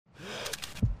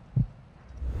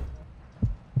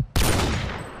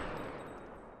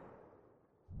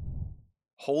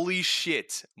Holy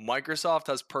shit. Microsoft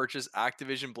has purchased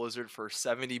Activision Blizzard for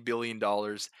 $70 billion.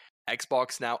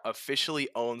 Xbox now officially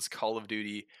owns Call of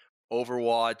Duty,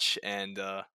 Overwatch, and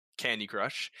Candy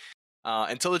Crush.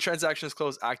 Until the transaction is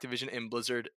closed, Activision and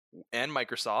Blizzard and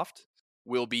Microsoft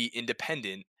will be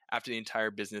independent after the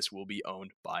entire business will be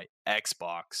owned by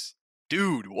Xbox.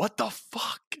 Dude, what the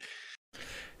fuck?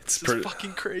 It's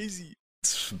fucking crazy.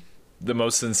 It's the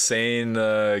most insane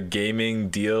gaming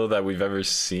deal that we've ever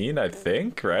seen, I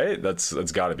think, right? That's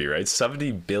got to be right.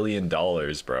 $70 billion,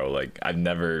 bro. Like I've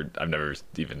never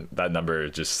even, that number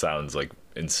just sounds like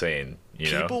insane,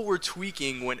 you know? People were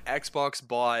tweaking when Xbox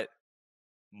bought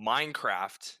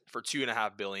Minecraft for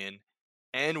 $2.5 billion,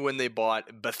 and when they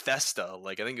bought Bethesda,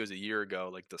 like I think it was a year ago,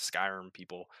 like the Skyrim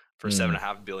people, for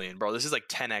 $7.5 billion. Bro, this is like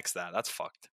 10x that. That's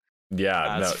fucked.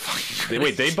 Yeah, no.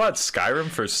 Wait, they bought Skyrim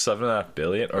for $7.5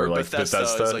 billion, or like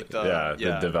Bethesda like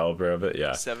the developer of it. Yeah,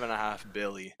 $7.5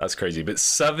 billion. That's crazy, but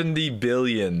 $70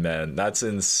 billion, man, that's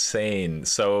insane.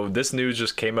 So this news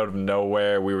just came out of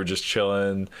nowhere. We were just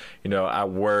chilling, you know, at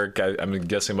work. I'm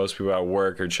guessing most people at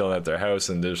work are chilling at their house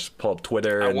and they just pull up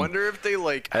Twitter. I wonder if they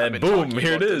like, and boom,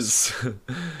 here it is.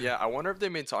 Yeah, I wonder if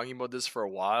they've been talking about this for a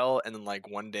while, and then like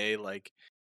one day, like,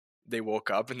 they woke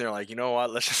up and they're like, you know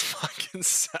what, let's just fucking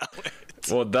sell it.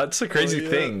 Well, that's the crazy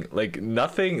thing. Like,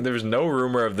 nothing, there's no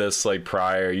rumor of this like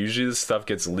prior. Usually this stuff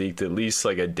gets leaked at least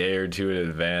like a day or two in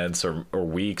advance, or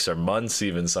weeks or months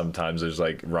even. Sometimes there's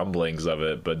like rumblings of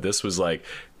it, but this was like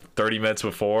 30 minutes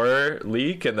before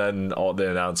leak, and then all the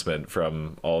announcement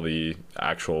from all the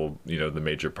actual, you know, the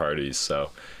major parties. So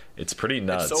it's pretty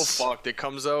nuts. It's so fucked. It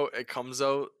comes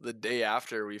out the day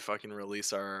after we fucking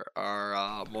release our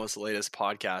most latest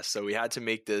podcast. So we had to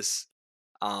make this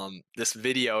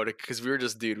video because we were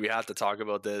just, dude, we have to talk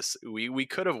about this. We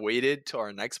could have waited to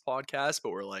our next podcast,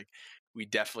 but we're like, we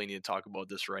definitely need to talk about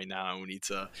this right now, and we need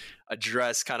to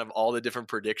address kind of all the different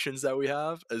predictions that we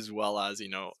have, as well as, you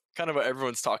know, kind of what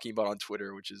everyone's talking about on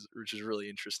Twitter, which is really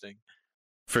interesting.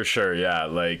 For sure, yeah.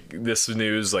 Like, this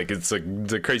news, like, it's like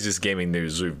the craziest gaming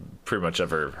news we've pretty much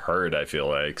ever heard, I feel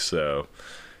like. So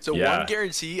yeah. One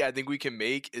guarantee I think we can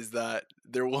make is that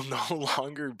there will no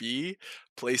longer be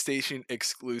PlayStation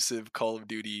exclusive Call of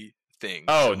Duty things.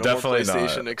 Oh, so no definitely more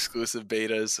PlayStation not. exclusive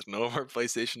betas, no more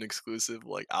PlayStation exclusive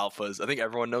like alphas. I think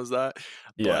everyone knows that.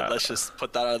 But Yeah. let's just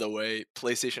put that out of the way.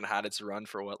 PlayStation had its run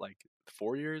for what, like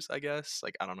 4 years, I guess?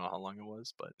 Like, I don't know how long it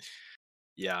was, but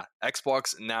yeah,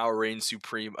 Xbox now reigns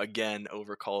supreme again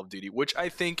over Call of Duty, which I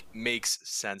think makes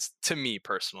sense to me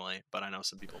personally, but I know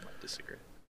some people might disagree.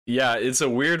 Yeah, it's a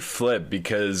weird flip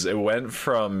because it went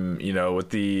from, you know, with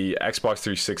the Xbox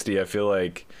 360, I feel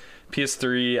like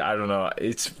PS3, I don't know,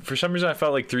 it's, for some reason I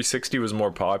felt like 360 was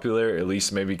more popular, at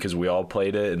least maybe because we all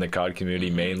played it in the CoD community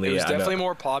mainly. It was definitely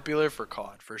more popular for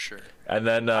CoD, for sure. And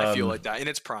then I feel like that in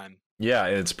its prime. Yeah,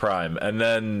 in its prime. And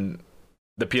then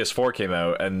the PS4 came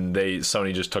out, and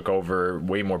Sony just took over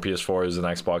way more PS4s than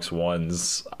Xbox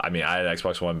Ones. I mean, I had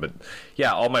Xbox One, but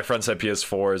yeah, all my friends had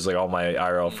PS4s, like all my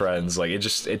IRL friends, like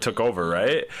it took over,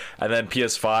 right? And then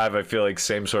PS5, I feel like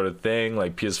same sort of thing.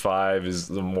 Like, PS5 is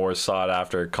the more sought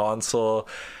after console.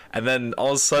 And then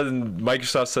all of a sudden,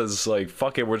 Microsoft says, like,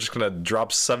 fuck it, we're just gonna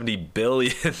drop $70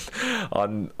 billion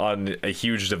on a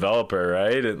huge developer,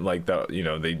 right? And like, you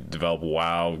know, they develop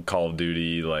WoW, Call of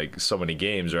Duty, like so many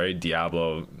games, right?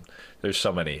 Diablo, there's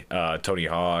so many. Tony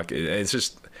Hawk.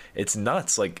 It's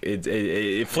nuts. Like,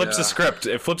 it flips the script.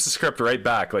 It flips the script right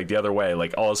back, like the other way.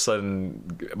 Like, all of a sudden,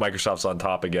 Microsoft's on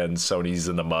top again. Sony's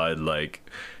in the mud. Like,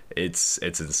 it's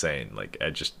insane. Like,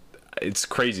 it's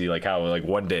crazy, like how, like,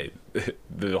 one day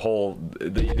the whole,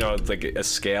 you know, it's like a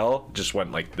scale just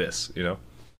went like this, you know.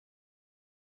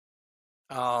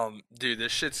 Dude,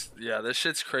 this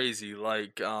shit's crazy.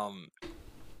 Like,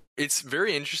 it's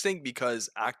very interesting because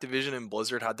Activision and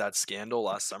Blizzard had that scandal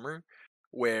last summer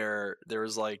where there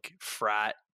was like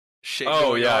frat shit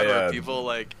going on, where people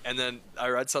like, and then I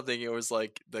read something, it was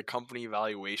like the company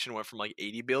valuation went from like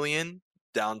 80 billion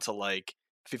down to like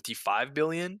 55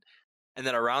 billion. And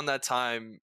then around that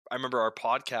time, I remember our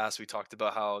podcast, we talked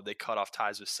about how they cut off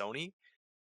ties with Sony.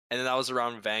 And then that was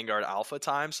around Vanguard Alpha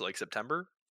time, so like September.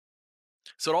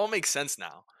 So it all makes sense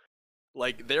now.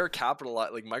 Like, they're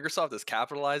like Microsoft is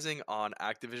capitalizing on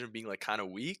Activision being like kind of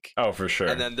weak. Oh, for sure.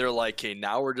 And then they're like, hey,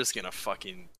 now we're just gonna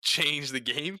fucking change the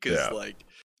game, because like,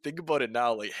 think about it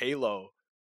now, like Halo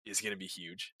is gonna be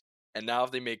huge. And now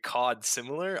if they make CoD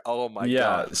similar, oh my god.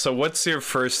 Yeah, so what's your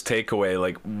first takeaway?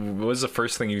 Like, what was the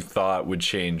first thing you thought would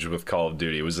change with Call of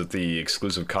Duty? Was it the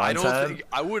exclusive content?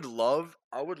 I would love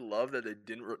that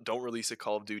they don't release a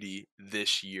Call of Duty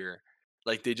this year.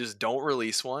 Like, they just don't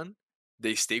release one,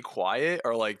 they stay quiet,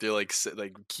 or like they're like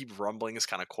like keep rumbling is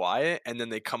kind of quiet, and then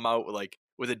they come out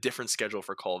with a different schedule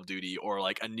for Call of Duty, or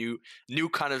like a new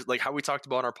kind of, like how we talked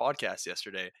about on our podcast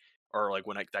yesterday, or like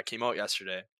when that came out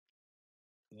yesterday.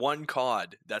 One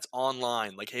COD that's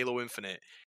online, like Halo Infinite,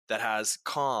 that has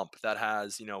comp, that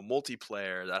has, you know,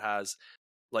 multiplayer, that has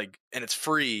like, and it's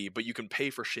free, but you can pay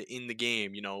for shit in the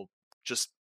game, you know, just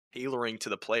tailoring to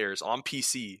the players on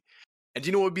PC. And do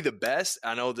you know what would be the best?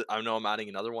 I know I'm adding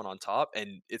another one on top,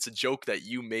 and it's a joke that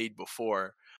you made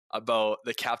before about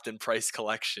the Captain Price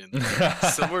collection.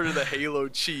 Similar to the Halo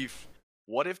Chief,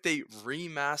 what if they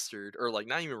remastered, or like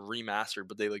not even remastered,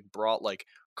 but they like brought like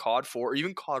COD 4 or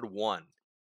even COD 1.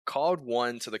 COD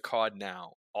 1 to the COD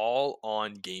now, all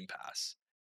on Game Pass.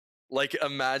 Like,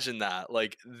 imagine that.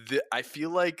 Like, I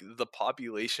feel like the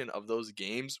population of those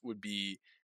games would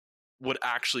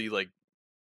actually like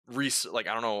like,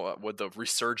 I don't know what the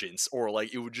resurgence, or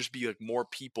like it would just be like more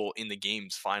people in the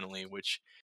games finally, which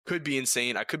could be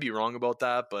insane. I could be wrong about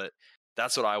that, but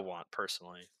that's what I want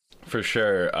personally. For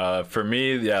sure. For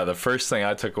me, yeah, the first thing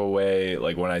I took away,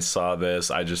 like when I saw this,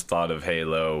 I just thought of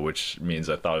Halo, which means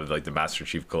I thought of like the Master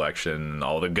Chief Collection,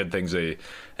 all the good things they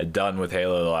had done with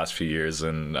Halo the last few years,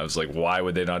 and I was like, why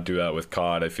would they not do that with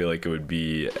COD? I feel like it would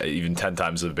be even 10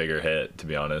 times a bigger hit, to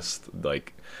be honest.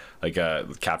 Like a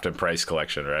Captain Price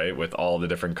collection, right? With all the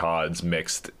different CODs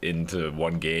mixed into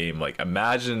one game. Like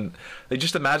imagine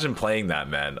playing that,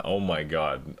 man. Oh my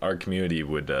god, our community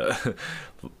would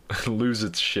lose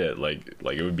its shit. Like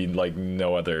it would be like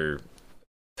no other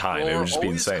time. Well, It would we're just be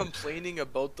always insane. complaining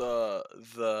about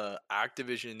the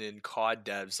Activision and COD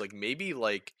devs. Like maybe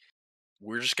like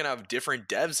we're just gonna have different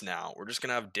devs now. We're just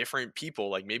gonna have different people.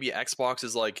 Like maybe Xbox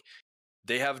is like,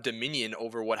 they have dominion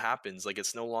over what happens. Like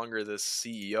it's no longer this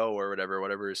CEO or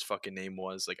whatever his fucking name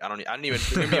was. Like I don't even,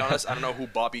 to be honest, I don't know who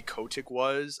Bobby Kotick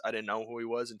was. I didn't know who he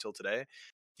was until today.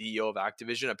 CEO of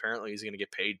Activision. Apparently he's gonna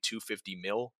get paid 250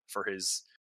 mil for his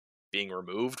being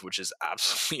removed, which is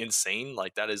absolutely insane.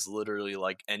 Like that is literally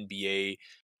like NBA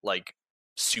like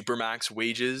supermax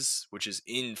wages, which is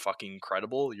in fucking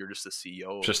incredible. You're just the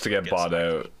CEO Just to get bought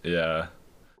out. Yeah.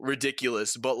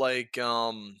 ridiculous. But like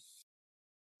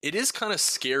it is kind of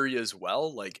scary as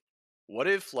well. Like, what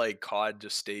if like COD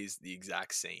just stays the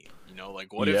exact same? You know,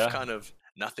 like what if Yeah. kind of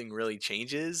nothing really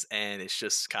changes and it's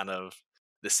just kind of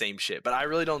the same shit? But I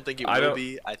really don't think it I will don't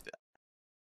be.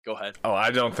 Go ahead. Oh,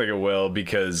 I don't think it will,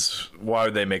 because why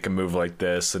would they make a move like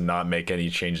this and not make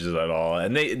any changes at all?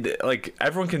 And they like,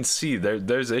 everyone can see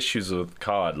there's issues with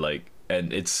COD, like,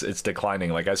 and it's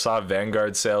declining. Like I saw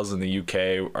Vanguard sales in the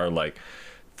UK are like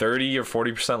 30 or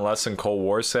 40% less than Cold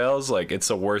War sales. Like it's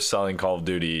the worst selling Call of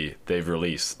Duty they've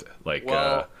released. Like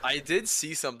Well, I did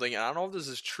see something, and I don't know if this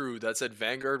is true, that said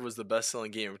Vanguard was the best-selling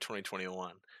game of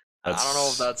 2021. And I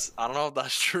don't know if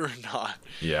that's true or not.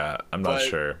 Yeah, I'm not But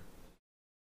sure.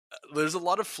 there's a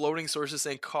lot of floating sources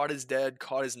saying COD is dead,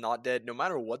 COD is not dead. No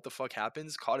matter what the fuck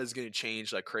happens, COD is going to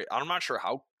change like crazy. I'm not sure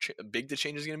how big the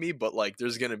change is going to be, but like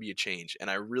there's going to be a change, and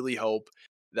I really hope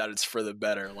that it's for the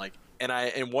better. Like,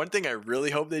 and one thing I really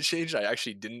hope they change, I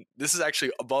actually didn't. This is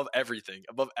actually above everything.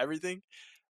 Above everything,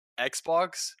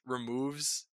 Xbox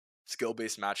removes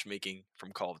skill-based matchmaking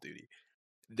from Call of Duty.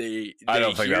 I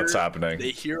don't think that's happening.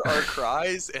 They hear our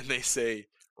cries and they say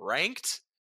ranked,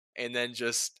 and then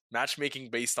just matchmaking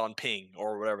based on ping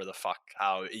or whatever the fuck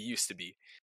how it used to be.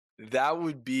 That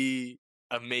would be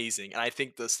amazing. And I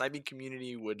think the sniping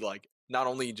community would like not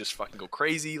only just fucking go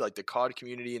crazy, like the COD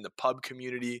community and the pub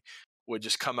community would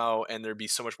just come out, and there'd be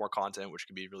so much more content, which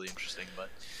could be really interesting. But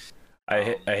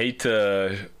I hate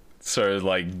to sort of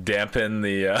like dampen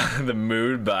the the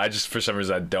mood, but I just, for some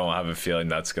reason, I don't have a feeling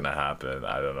that's gonna happen.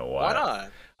 I don't know why. Why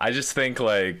not? I just think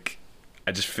like,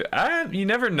 I just feel, you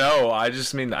never know. I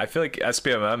feel like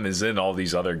SBMM is in all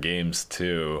these other games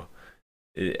too.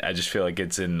 I just feel like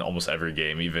it's in almost every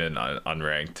game, even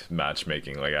unranked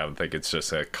matchmaking. Like I don't think it's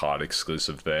just a COD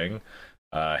exclusive thing.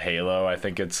 Halo, I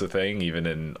think it's a thing even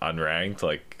in unranked.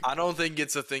 Like I don't think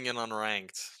it's a thing in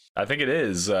unranked. I think it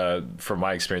is, from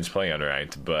my experience playing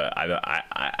unranked, but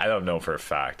I don't know for a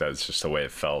fact. That's just the way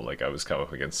it felt. Like I was coming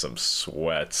up against some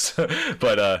sweats.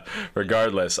 But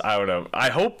regardless, I don't know. I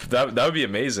hope that would be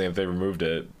amazing if they removed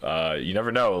it. You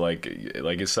never know. Like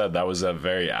you said, that was an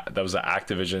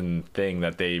Activision thing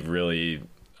that they really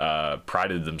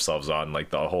prided themselves on.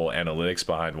 Like the whole analytics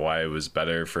behind why it was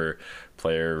better for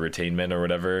player retainment or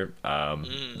whatever.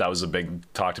 That was a big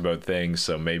talked about thing.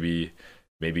 So maybe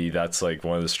that's like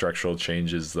one of the structural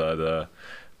changes that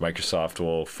Microsoft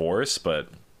will force. But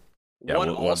yeah, one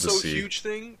we'll also see. huge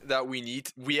thing that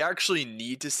we actually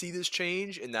need to see this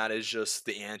change, and that is just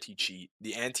the anti-cheat.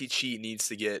 The anti-cheat needs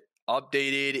to get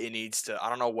updated. It needs to, I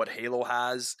don't know what Halo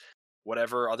has,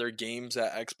 whatever other games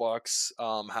that Xbox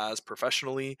has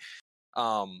professionally.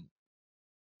 Um,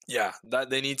 yeah, that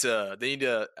they need to.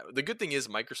 The good thing is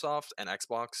Microsoft and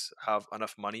Xbox have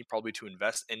enough money probably to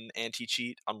invest in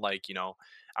anti-cheat, unlike,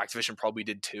 Activision probably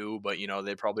did too, but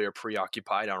they probably are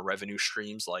preoccupied on revenue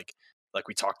streams like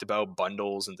we talked about,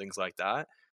 bundles and things like that.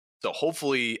 So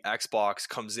hopefully Xbox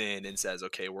comes in and says,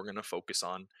 okay, we're gonna focus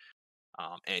on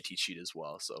anti-cheat as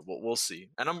well. So we'll see.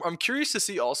 And I'm curious to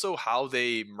see also how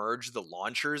they merge the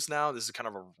launchers now. This is kind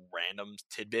of a random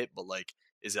tidbit, but like,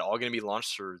 is it all going to be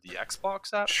launched through the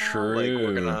Xbox app now? Like,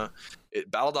 True.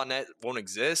 Battle.net won't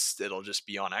exist. It'll just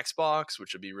be on Xbox,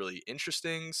 which would be really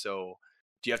interesting. So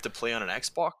do you have to play on an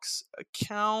Xbox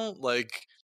account? Like,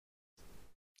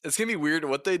 it's going to be weird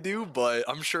what they do, but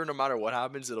I'm sure no matter what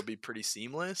happens, it'll be pretty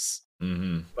seamless.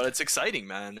 Mm-hmm. But it's exciting,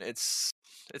 man. It's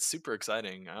super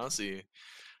exciting. I honestly.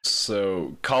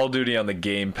 So Call of Duty on the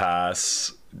Game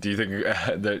Pass. Do you think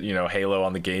that Halo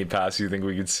on the Game Pass? Do you think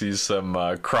we could see some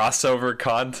crossover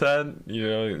content?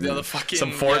 Yeah, the fucking,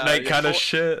 some Fortnite kind of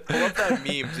shit. Pull up that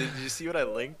meme. Did you see what I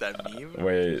linked? That meme.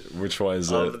 Wait, which one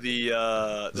is it?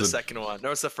 The second one.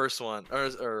 No, it's the first one.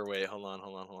 Or wait, hold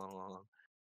on.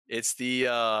 It's the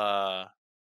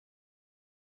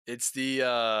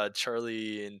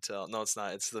Charlie Intel. No, it's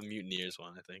not. It's the Mutineers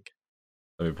one, I think.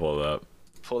 Let me pull it up.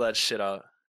 Pull that shit out.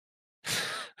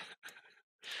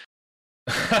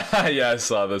 Yeah, I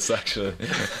saw this actually.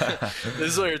 This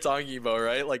is what you're talking about,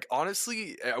 right? Like,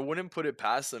 honestly, I wouldn't put it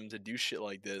past them to do shit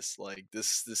like this. Like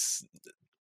this.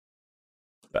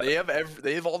 They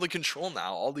have all the control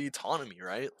now, all the autonomy,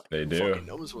 right? Like, they who do. fucking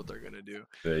knows what they're gonna do.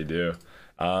 They do.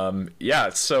 Yeah,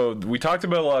 so we talked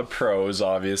about a lot of pros,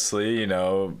 obviously,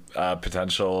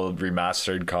 potential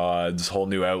remastered CODs, whole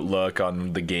new outlook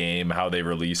on the game, how they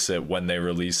release it, when they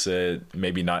release it,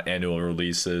 maybe not annual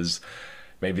releases.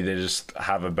 Maybe they just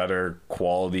have a better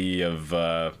quality of,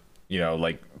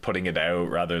 like putting it out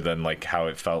rather than like how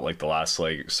it felt like the last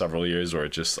like several years where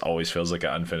it just always feels like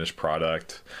an unfinished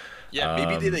product. Yeah,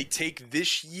 maybe they take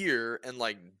this year and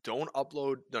like don't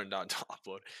upload, no, not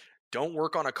upload, don't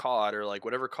work on a COD or like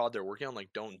whatever COD they're working on,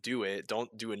 like don't do it.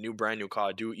 Don't do a brand new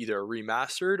COD. Do either a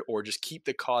remastered or just keep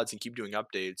the CODs and keep doing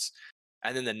updates.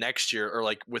 And then the next year, or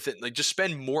like with it, like just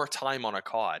spend more time on a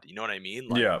COD. You know what I mean?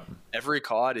 Like, yeah. Every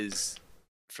COD is,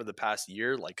 for the past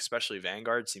year, like especially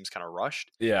Vanguard, seems kind of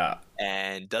rushed. Yeah.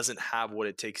 And doesn't have what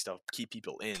it takes to keep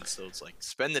people in. So it's like,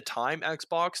 spend the time,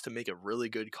 Xbox, to make a really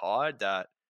good COD that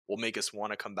will make us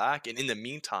want to come back. And in the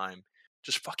meantime,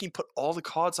 just fucking put all the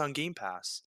CODs on Game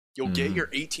Pass. You'll get your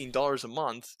 $18 a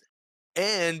month,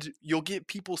 and you'll get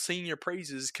people singing your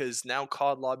praises because now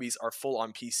COD lobbies are full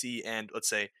on PC and, let's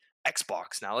say,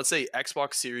 Xbox. Now, let's say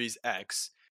Xbox Series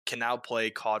X can now play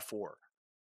COD 4.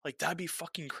 Like, that'd be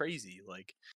fucking crazy.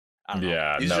 Like, I don't know.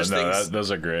 Yeah,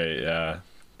 those are great. Yeah,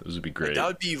 those would be great. Like, that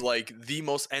would be like the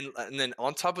most, and then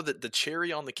on top of the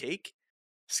cherry on the cake,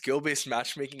 skill-based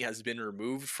matchmaking has been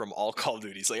removed from all Call of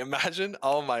Duties. Like, imagine,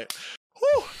 oh my,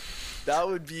 whew, that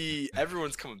would be,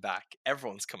 everyone's coming back.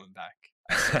 Everyone's coming back.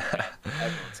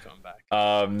 Everyone's coming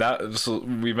back. So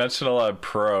we mentioned a lot of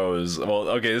pros. Well,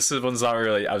 okay, one's not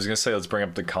really, I was gonna say let's bring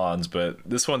up the cons, but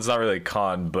this one's not really a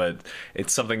con, but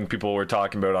it's something people were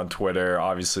talking about on Twitter.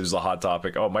 Obviously, it was a hot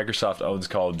topic. Oh, Microsoft owns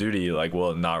Call of Duty. Like,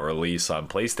 will it not release on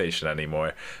PlayStation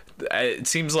anymore? It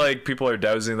seems like people are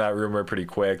dousing that rumor pretty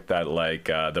quick that like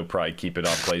they'll probably keep it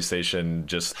on PlayStation,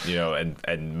 just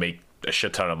and make a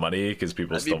shit ton of money because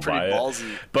people still buy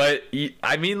ballsy. it. But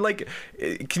I mean, like,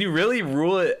 can you really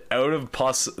rule it out of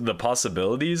the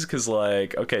possibilities? Because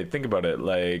like, okay, think about it.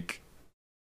 Like,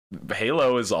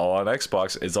 Halo is all on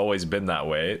Xbox. It's always been that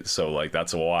way, so like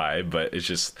that's why. But it's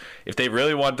just, if they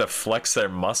really want to flex their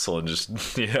muscle and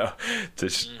just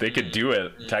they could do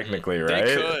it technically,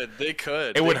 right? They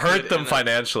could. It would hurt them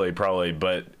financially probably,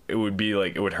 but it would be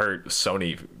like, it would hurt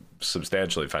Sony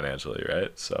substantially financially,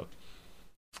 right? So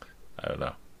I don't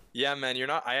know. Yeah, man,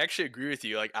 I actually agree with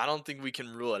you. Like, I don't think we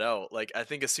can rule it out. Like, I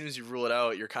think as soon as you rule it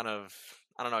out, you're kind of,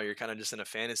 I don't know, you're kind of just in a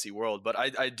fantasy world. But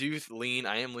I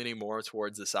am leaning more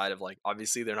towards the side of like,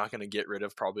 obviously they're not going to get rid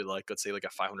of probably like, let's say like a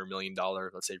 $500 million,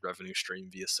 let's say, revenue stream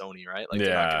via Sony, right? Like,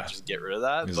 they're not going to just get rid of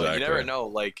that. Exactly. But you never know.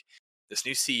 Like, this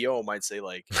new CEO might say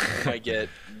like, might get,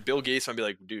 Bill Gates might be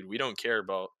like, dude, we don't care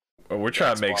about. We're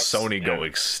trying to make Sony go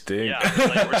extinct. Yeah,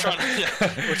 like,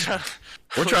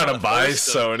 we're trying to buy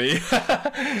Sony.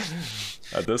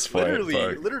 At this point,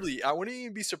 literally, I wouldn't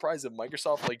even be surprised if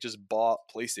Microsoft like just bought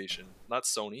PlayStation, not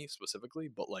Sony specifically,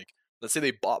 but like, let's say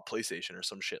they bought PlayStation or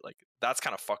some shit. Like, that's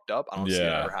kind of fucked up. I don't see it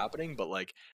ever happening, but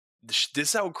like, this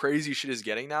is how crazy shit is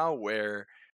getting now, where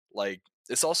like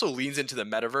this also leans into the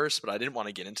metaverse, but I didn't want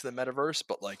to get into the metaverse.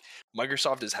 But like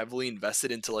Microsoft is heavily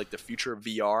invested into like the future of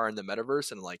VR and the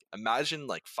metaverse, and like imagine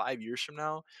like 5 years from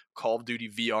now, Call of Duty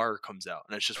VR comes out,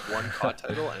 and it's just one COD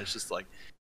title, and it's just like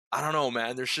I don't know,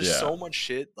 man. There's just Yeah. so much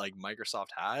shit like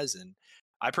Microsoft has, and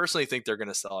I personally think they're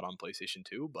gonna sell it on PlayStation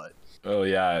 2. But Oh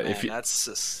yeah. man, that's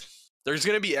just there's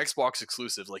gonna be Xbox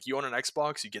exclusives. Like you own an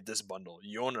Xbox, you get this bundle.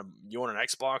 You own an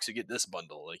Xbox, you get this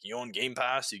bundle. Like you own Game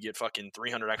Pass, you get fucking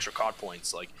 300 extra COD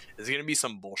points. Like there's gonna be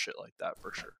some bullshit like that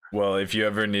for sure. Well, if you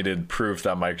ever needed proof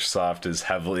that Microsoft is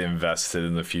heavily invested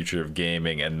in the future of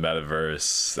gaming and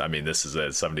metaverse, I mean, this is a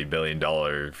 $70 billion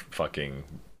fucking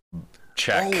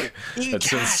check.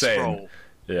 That's insane. Bro.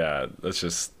 Yeah, that's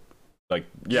just like,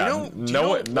 yeah,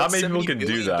 not many people can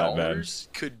do that, man.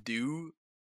 Could do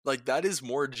like that is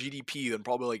more GDP than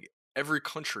probably like every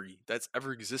country that's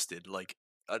ever existed. Like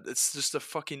it's just a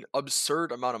fucking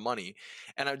absurd amount of money.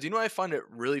 And I do know I find it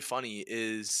really funny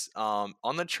is on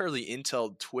the Charlie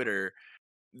Intel Twitter,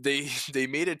 they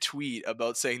made a tweet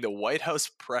about saying the White House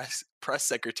press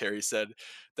secretary said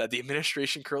that the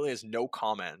administration currently has no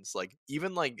comments. Like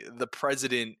even like the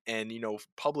president and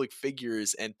public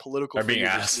figures and political are being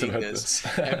figures asked seeing about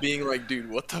this and being like,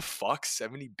 dude, what the fuck?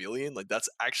 70 billion? Like that's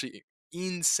actually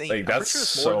insane. Like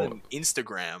that's sure more than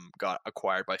Instagram got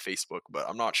acquired by Facebook, but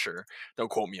I'm not sure. Don't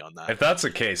quote me on that. If that's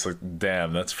the case, like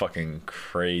damn, that's fucking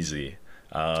crazy.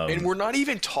 And we're not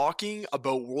even talking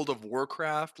about World of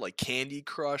Warcraft, like Candy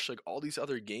Crush, like all these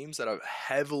other games that have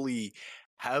heavily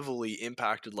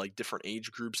impacted like different age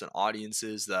groups and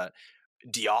audiences. That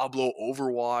Diablo,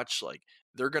 Overwatch, like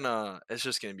it's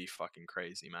just gonna be fucking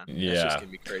crazy, man. Yeah, it's just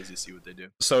gonna be crazy to see what they do.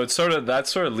 So it's sort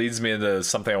of leads me into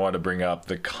something I want to bring up,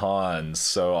 the cons.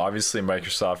 So obviously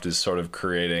Microsoft is sort of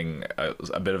creating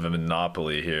a bit of a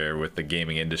monopoly here with the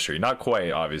gaming industry. Not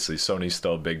quite, obviously. Sony's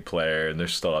still a big player and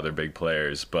there's still other big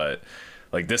players, but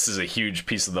like this is a huge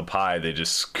piece of the pie they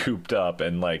just scooped up.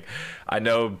 And like I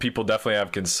know people definitely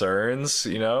have concerns,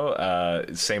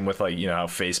 same with like how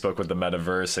Facebook with the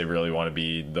metaverse, they really want to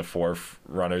be the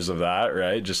forerunners of that,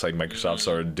 right? Just like Microsoft's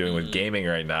sort of doing with gaming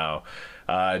right now.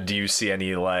 Do you see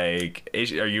any like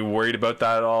are you worried about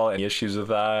that at all? Any issues with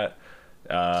that?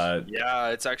 Yeah,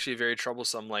 it's actually very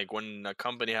troublesome. Like when a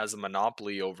company has a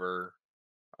monopoly over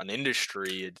an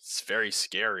industry, it's very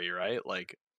scary, right?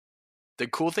 Like the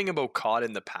cool thing about COD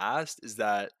in the past is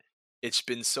that it's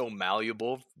been so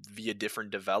malleable via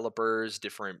different developers,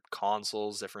 different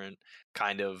consoles, different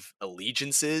kind of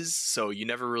allegiances. So you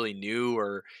never really knew,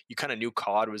 or you kind of knew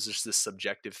COD was just this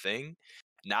subjective thing.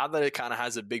 Now that it kind of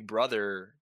has a big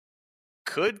brother,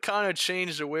 could kind of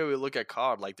change the way we look at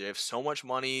COD. Like they have so much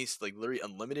money, like literally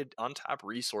unlimited untapped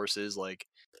resources. Like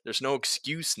there's no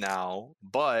excuse now,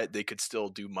 but they could still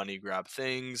do money grab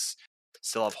things.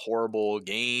 Still have horrible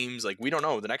games. Like we don't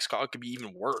know. The next COD could be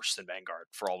even worse than Vanguard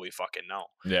for all we fucking know.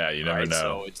 Yeah, you never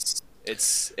know. So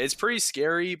it's pretty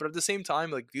scary, but at the same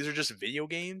time, like these are just video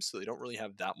games, so they don't really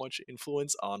have that much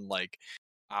influence on like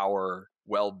our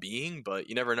well-being. But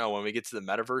you never know, when we get to the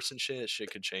metaverse and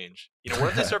shit could change. What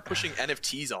if they start pushing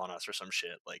NFTs on us or some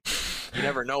shit? Like you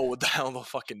never know what the hell they'll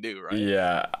fucking do, right?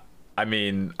 Yeah. I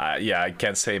mean, I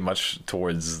can't say much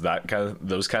towards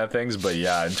those kind of things, but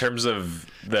yeah, in terms of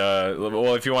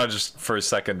if you want to just for a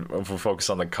second focus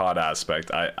on the COD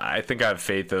aspect, I think I have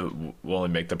faith that we'll only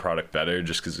make the product better,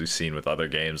 just because we've seen with other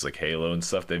games like Halo and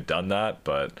stuff, they've done that.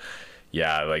 But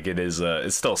yeah, like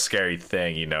it's still a scary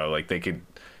thing, like they could,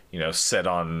 sit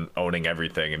on owning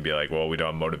everything and be like, well, we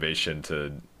don't have motivation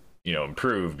to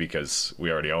improve because we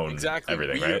already own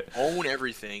everything, right? We own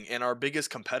everything, and our biggest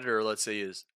competitor, let's say,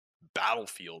 is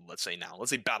Battlefield. Let's say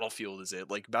Battlefield is it.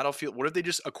 Like Battlefield, what if they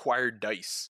just acquired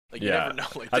DICE? Like you never know.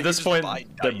 Like at this point,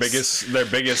 their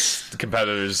biggest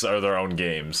competitors are their own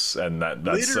games, and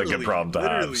that's a good problem to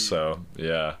have. So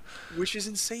yeah, which is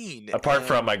insane. Apart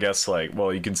from, I guess, like,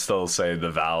 well, you can still say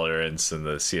the Valorants and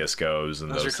the CS:GOs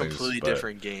and those are completely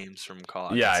different games from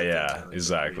COD. Yeah,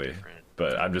 exactly.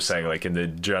 But I'm just saying, like, in the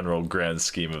general grand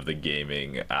scheme of the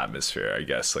gaming atmosphere, I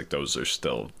guess, like, those are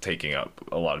still taking up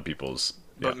a lot of people's.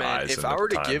 But man, if I were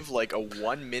to give like a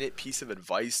 1-minute piece of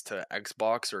advice to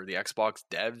Xbox or the Xbox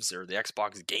devs or the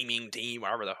Xbox gaming team,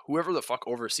 whoever the fuck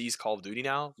oversees Call of Duty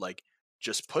now, like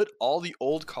just put all the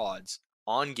old CODs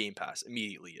on Game Pass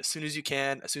immediately, as soon as you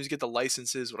can, as soon as you get the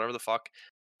licenses, whatever the fuck,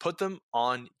 put them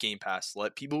on Game Pass.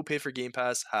 Let people who pay for Game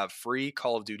Pass have free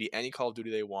Call of Duty, any Call of Duty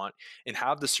they want, and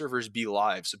have the servers be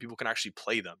live so people can actually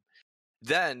play them.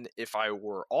 Then, if I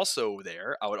were also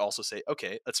there, I would also say,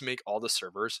 okay, let's make all the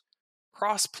servers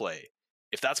crossplay,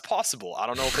 if that's possible. I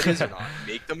don't know if it is or not.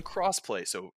 Make them crossplay,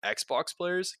 so Xbox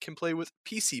players can play with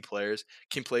PC players,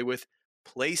 can play with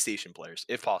PlayStation players,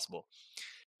 if possible.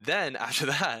 Then after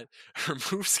that,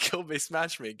 remove skill-based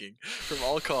matchmaking from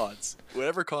all CODs.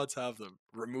 Whatever CODs have them,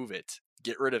 remove it.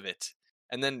 Get rid of it.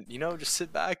 And then, just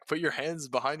sit back, put your hands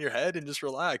behind your head, and just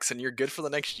relax, and you're good for the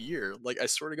next year. Like, I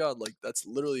swear to God, like, that's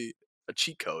literally a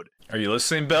cheat code. Are you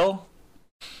listening, Bill?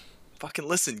 Fucking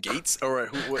listen, Gates. All right,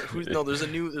 who's no? There's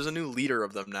a new leader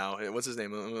of them now. What's his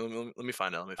name? Let me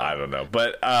find out. I don't know,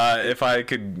 but if I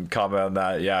could comment on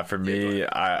that, yeah, for me,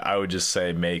 I would just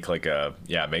say make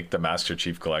the Master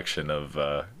Chief collection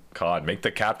of COD. Make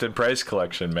the Captain Price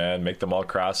collection, man. Make them all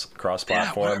cross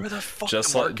platform,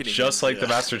 just like the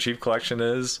Master Chief collection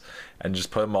is, and just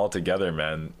put them all together,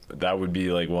 man. That would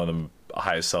be like one of the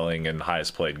highest selling and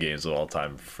highest played games of all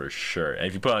time for sure. And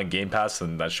if you put it on Game Pass,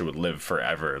 then that shit would live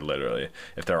forever, literally,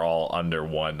 if they're all under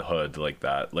one hood like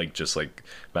that, like just like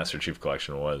Master Chief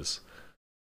collection was.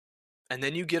 And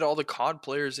then you get all the COD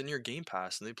players in your Game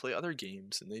Pass and they play other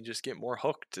games and they just get more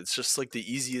hooked. It's just like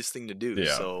the easiest thing to do.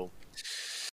 Yeah. So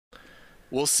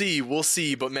we'll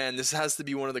see. But man, this has to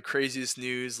be one of the craziest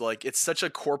news. Like, it's such a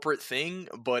corporate thing,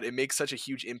 but it makes such a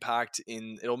huge impact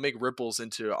it'll make ripples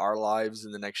into our lives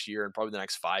in the next year and probably the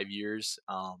next 5 years.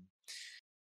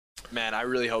 Man, I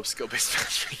really hope skill-based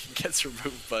matchmaking gets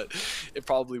removed, but it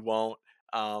probably won't.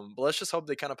 But let's just hope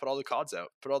they kind of put all the CODs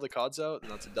out,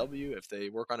 and that's a W. If they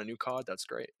work on a new COD, that's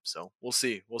great. So we'll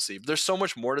see. But there's so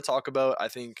much more to talk about. I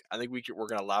think we're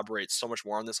going to elaborate so much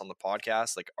more on this on the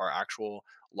podcast, like our actual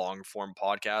long form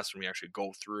podcast, when we actually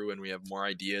go through and we have more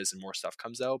ideas and more stuff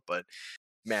comes out. But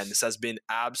man, this has been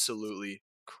absolutely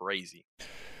crazy.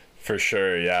 For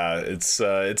sure, yeah. It's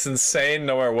insane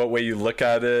no matter what way you look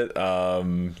at it.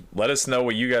 Let us know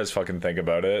what you guys fucking think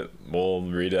about it. We'll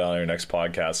read it on our next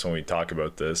podcast when we talk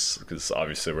about this, because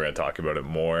obviously we're going to talk about it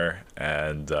more.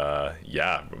 And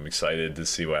yeah, I'm excited to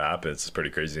see what happens. It's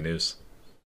pretty crazy news.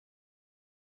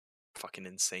 Fucking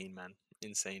insane, man.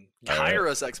 Insane. Hire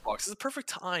us, Xbox. This is perfect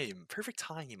time.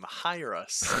 Hire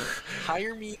us.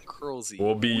 Hire me and Curlzy.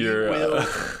 We'll be we will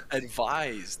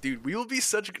advise. Dude, we will be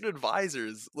such good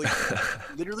advisors. Like,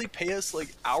 literally pay us like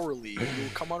hourly. We'll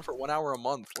come on for 1 hour a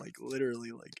month. Like,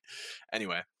 literally, like.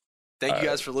 Anyway. Thank you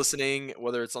guys for listening.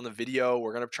 Whether it's on the video,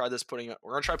 we're gonna try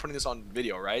putting this on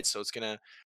video, right? So it's gonna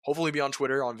hopefully be on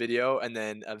Twitter on video, and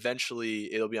then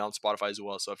eventually it'll be on Spotify as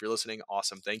well. So if you're listening,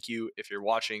 awesome. Thank you. If you're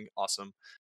watching, awesome.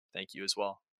 Thank you as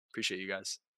well. Appreciate you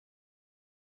guys.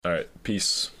 All right.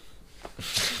 Peace.